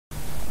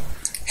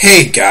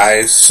Hey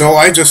guys, so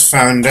I just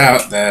found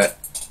out that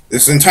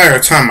this entire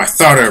time I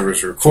thought I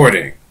was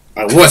recording,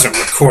 I wasn't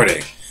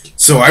recording.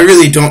 So I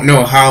really don't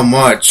know how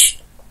much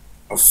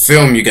of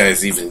film you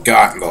guys even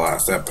got in the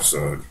last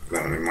episode.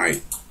 I mean,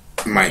 might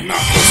not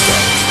post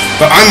up.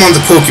 But I'm on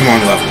the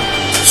Pokemon level,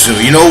 so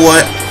you know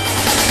what?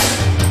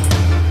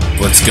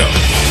 Let's go.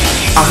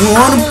 I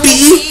wanna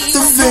be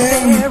the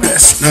very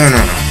best. No.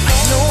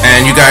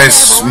 And you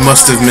guys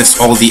must have missed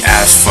all the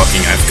ass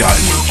fucking I've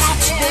gotten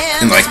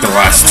in like the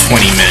last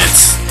 20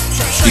 minutes,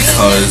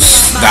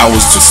 because that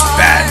was just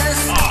bad.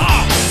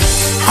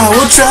 I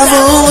will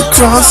travel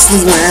across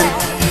the land,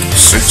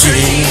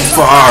 searching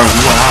far and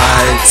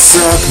wide,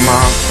 suck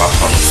my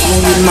heart,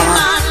 only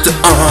mine to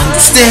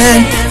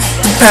understand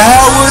the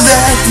power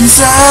that's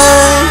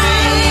inside.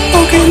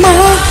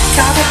 Pokemon,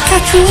 gotta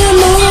catch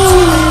them all.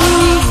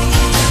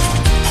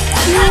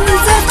 You're the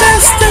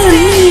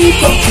destiny,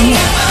 Pokemon.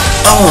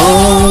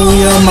 Oh,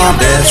 you're my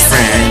best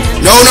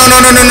friend. No.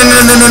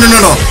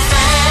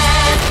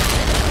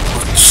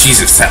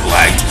 Jesus, that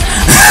lagged.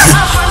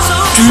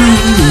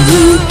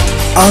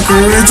 Our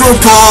courage will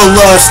pull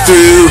us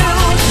through.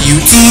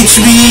 You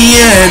teach me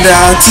and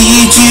I'll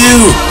teach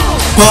you.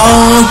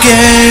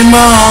 Pokemon,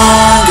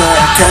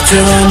 gotta catch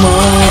 'em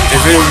all.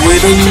 Every way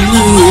to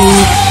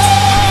lose.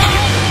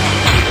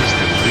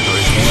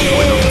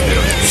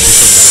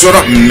 Shut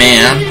up,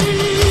 man.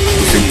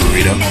 With your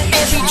burrito.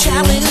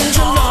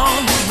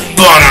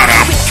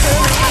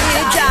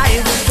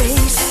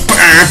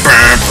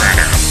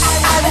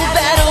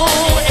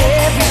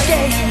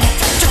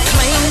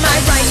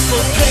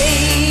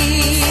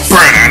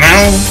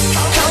 Banana.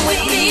 Come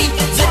with me,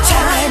 the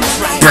time is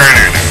right.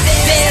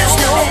 There's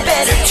no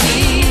better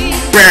team.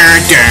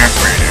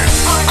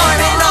 Arm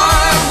in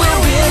arm, we'll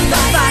win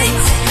the fight.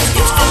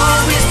 It's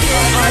always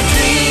been our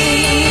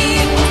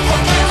dream.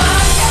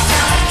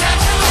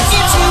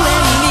 It's you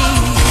and me.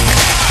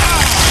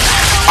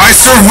 I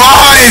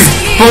survived!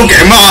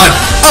 Pokemon!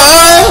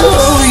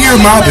 Oh, you're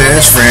my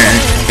best friend.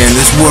 In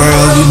this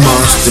world we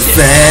must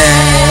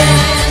defend.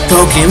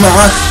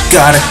 Pokemon,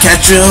 gotta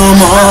catch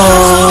 'em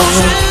all.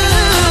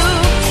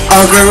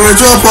 Our courage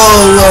will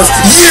pull us.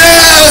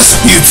 Yes!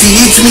 You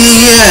teach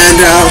me and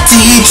I'll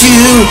teach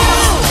you.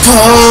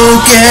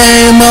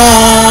 Pokemon,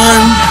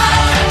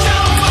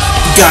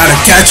 gotta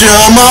catch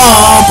 'em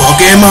all.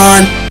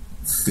 Pokemon.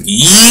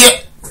 Yeah!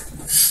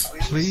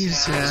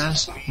 Please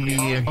ask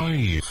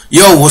me.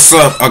 Yo, what's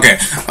up? Okay.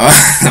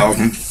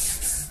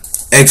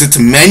 Exit to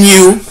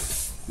menu.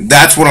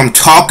 That's what I'm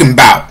talking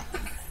about.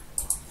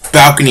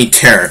 Balcony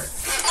terror.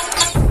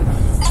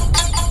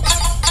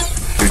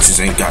 Bitches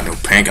ain't got no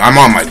pank. I'm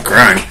on my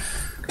grind.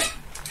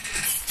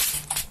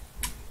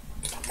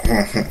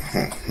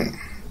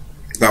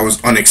 That was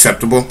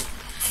unacceptable.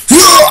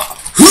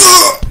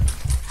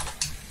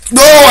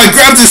 No, I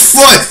grabbed his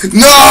foot.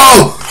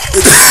 No!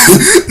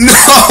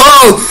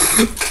 No!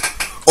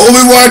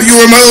 Obi-Wan, you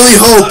are my only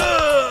hope.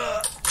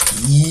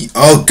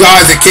 Oh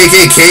god, the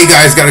KKK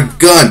guy's got a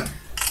gun.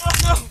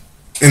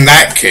 In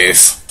that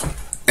case,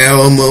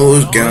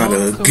 Elmo's got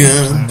a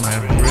gun.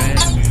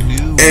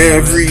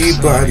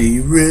 Everybody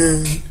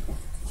run.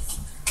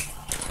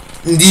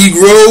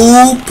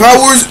 Negro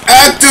powers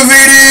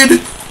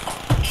activated.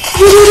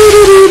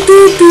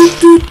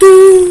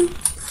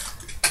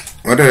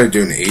 Why did I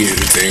do an Asian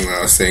thing when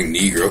I was saying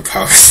Negro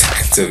powers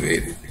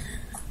activated?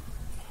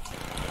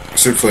 I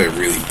should play a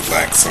really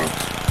black song.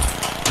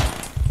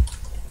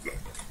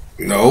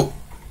 No.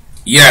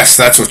 Yes,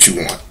 that's what you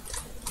want.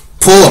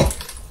 Pull him.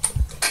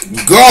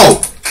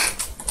 Go!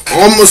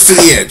 Almost to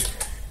the edge.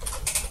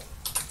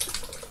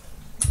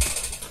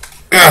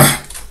 Ugh.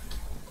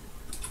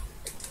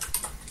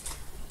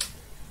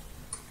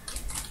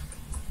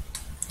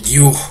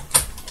 You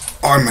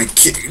are my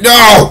kid.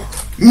 No!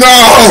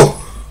 No!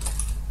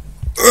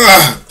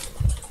 Ugh.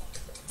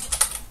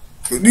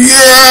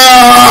 Yeah!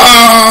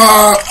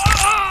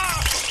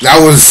 That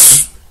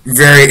was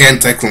very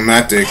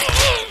anticlimactic.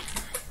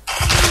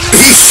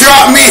 He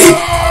shot me!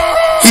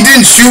 He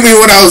didn't shoot me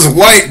when I was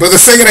white, but the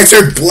second I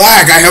turned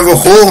black, I have a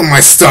hole in my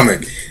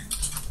stomach.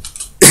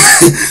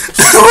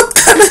 What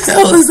kind of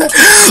hell is that?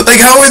 Like,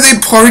 how are they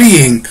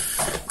partying?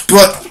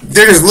 But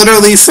there's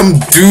literally some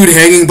dude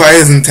hanging by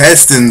his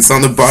intestines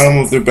on the bottom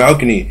of their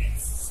balcony.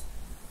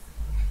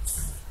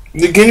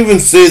 They can't even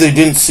say they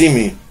didn't see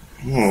me.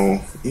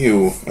 Oh,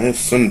 ew. I have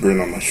sunburn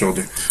on my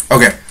shoulder.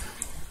 Okay.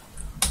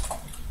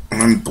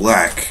 I'm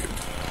black.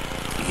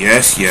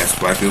 Yes,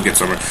 black people get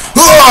sunburn.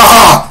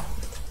 Ah!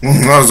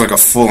 That was like a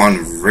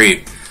full-on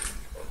rape.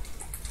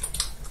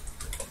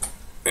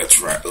 That's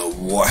right.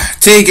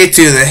 Take it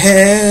to the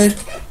head.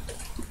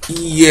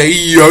 Yeah.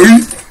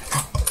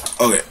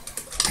 Okay.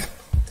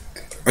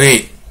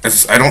 Wait.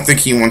 I don't think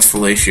he wants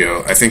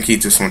fellatio. I think he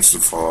just wants to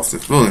fall off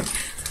this building.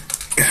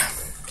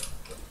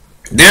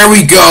 There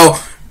we go.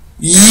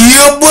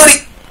 Yeah,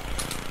 buddy.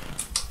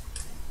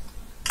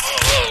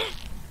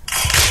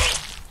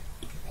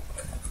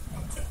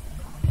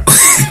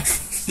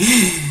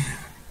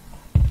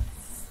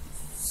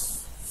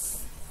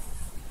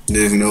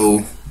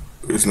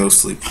 There's no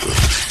sleep.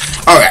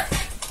 Alright.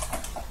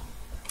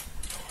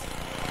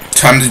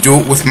 Time to do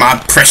it with my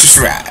precious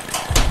ride.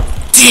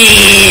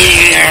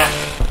 Yeah.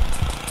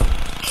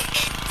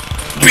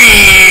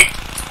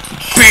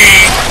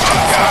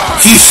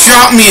 He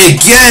shot me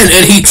again,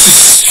 and he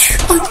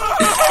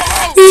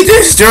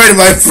destroyed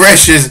my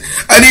precious.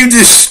 I didn't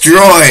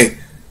destroy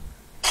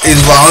a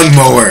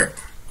lawnmower.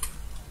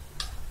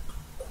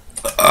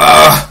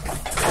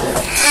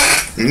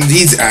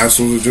 These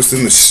assholes are just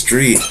in the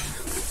street.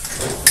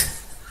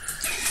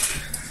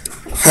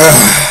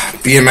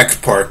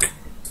 BMX Park.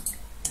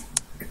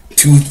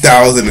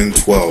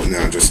 2012.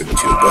 No, just in 2,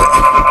 but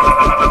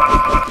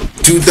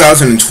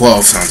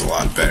 2012 sounds a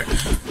lot better.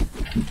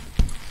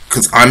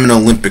 Because I'm an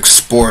Olympic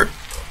sport.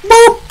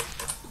 Boop.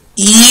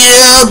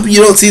 Yep,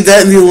 you don't see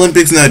that in the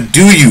Olympics now,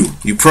 do you?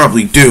 You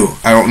probably do.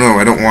 I don't know.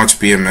 I don't watch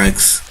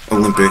BMX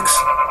Olympics.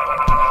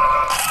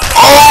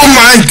 Oh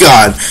my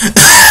god!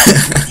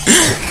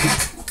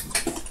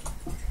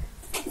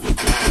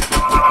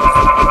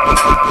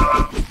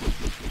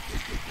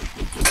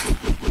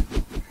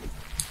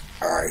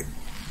 Alright.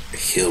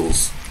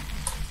 Hills.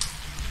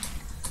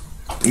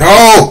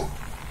 No!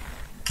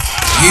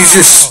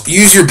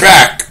 Use your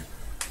back.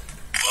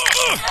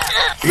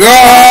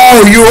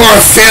 No! You are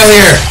a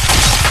failure!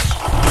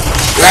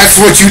 That's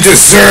what you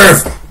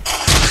deserve!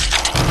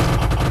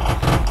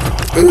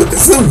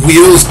 Is the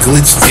wheels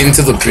glitched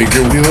into the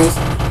bigger wheels?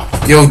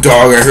 Yo,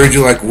 dog, I heard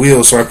you like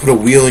wheels, so I put a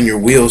wheel in your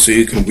wheel so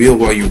you can wheel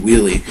while you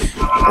wheelie.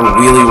 Or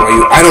wheelie while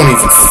you... I don't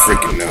even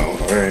freaking know,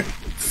 alright?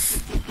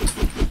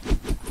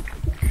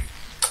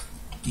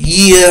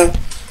 Yeah.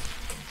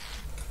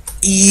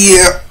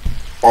 Yeah.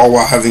 All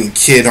while having a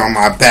kid on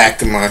my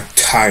back in my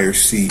tire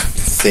seat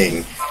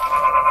thing.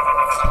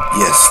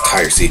 Yes,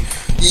 tire seat.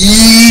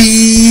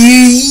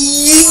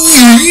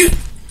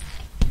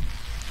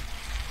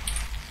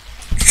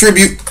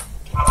 Tribute.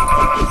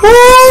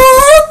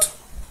 What?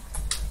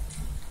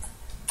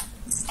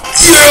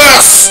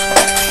 Yes!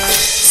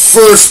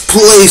 First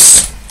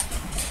place.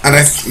 And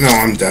no,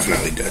 I'm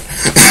definitely dead.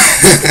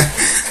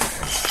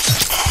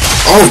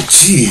 Oh,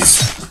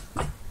 jeez.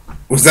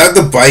 Was that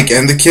the bike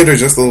and the kid or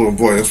just the little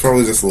boy? It was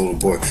probably just the little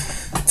boy.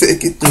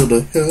 Take it to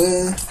the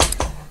hill.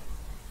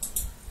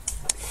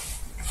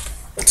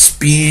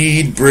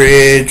 Speed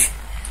bridge.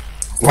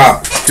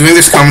 Wow, doing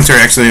this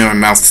commentary actually made my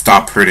mouth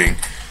stop hurting.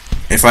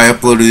 If I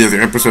uploaded the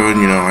other episode,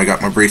 you know, I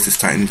got my braces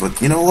tightened, but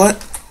you know what?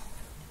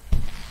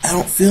 I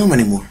don't feel them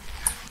anymore.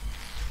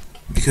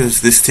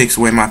 Because this takes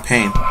away my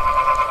pain.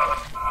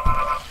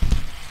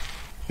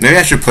 Maybe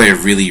I should play a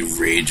really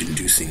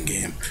rage-inducing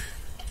game.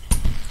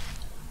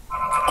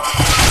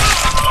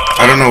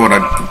 I don't know what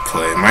I'd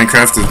play.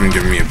 Minecraft has been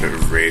giving me a bit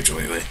of rage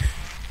lately.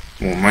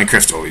 Well,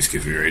 Minecraft always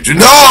gives me rage.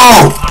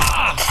 No!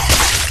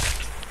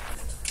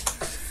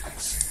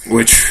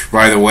 Which,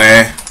 by the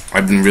way,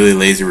 I've been really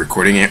lazy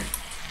recording it.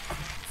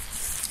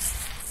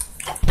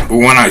 But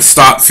when I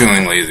stop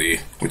feeling lazy,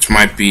 which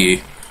might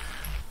be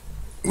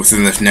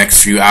within the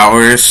next few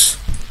hours,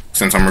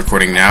 since I'm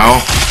recording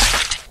now,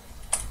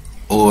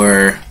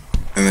 or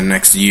in the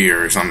next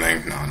year or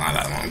something, no, not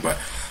that long, but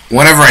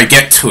whenever I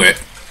get to it,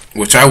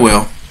 which I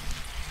will,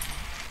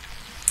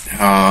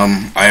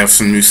 I have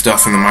some new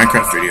stuff in the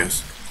Minecraft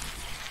videos.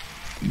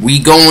 We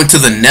go into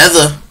the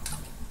Nether.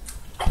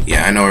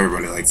 Yeah, I know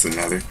everybody likes the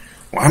Nether.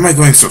 Why am I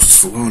going so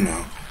slow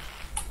now?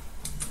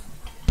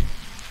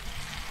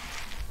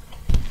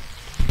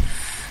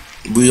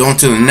 We go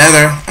into the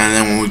Nether, and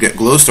then when we get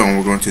glowstone,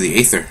 we're going to the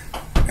Aether.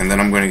 And then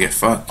I'm going to get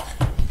fucked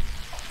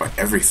by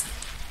everything.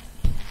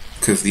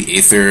 Because the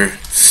Aether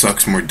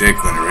sucks more dick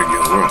than a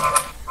regular world.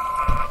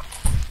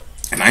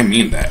 And I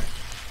mean that.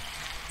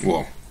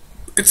 Well,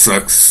 it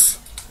sucks.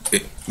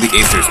 The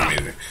Aether's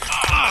amazing.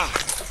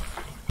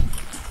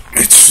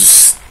 It's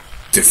just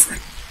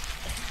different.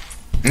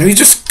 Let me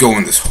just go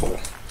in this hole.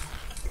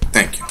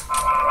 Thank you.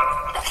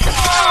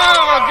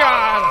 Oh,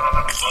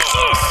 God!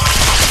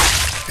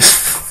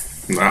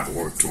 That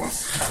worked well.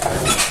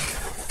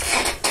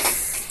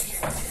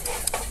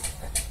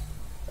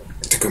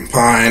 To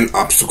combine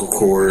obstacle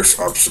course,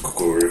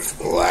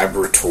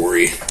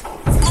 laboratory.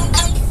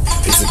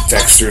 Is it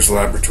Dexter's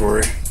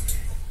laboratory?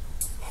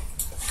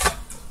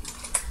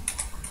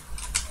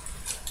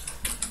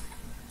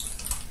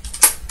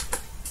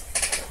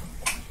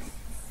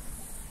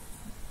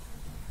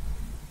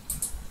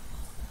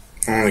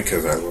 Only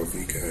because I love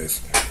you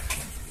guys.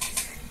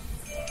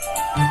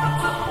 Oh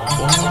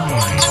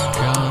my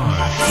god.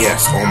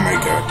 Yes, oh my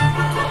god.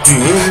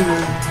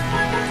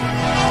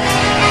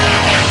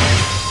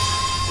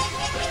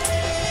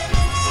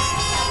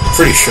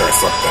 Pretty sure I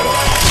fucked that up.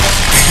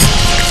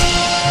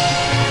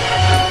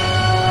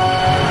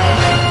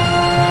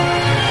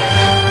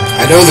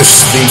 I know this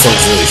theme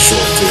song's really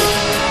short too.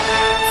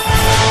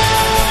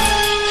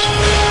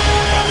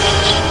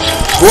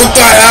 What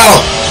the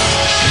hell?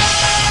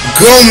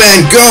 Go,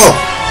 man, go!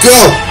 Go!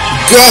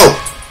 Go!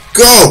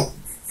 Go!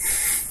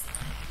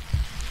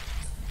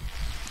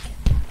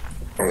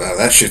 Oh, now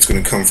that shit's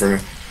gonna come for me.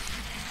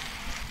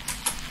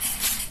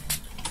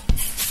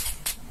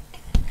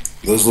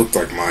 Those looked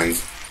like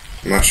mines.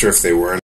 I'm not sure if they were.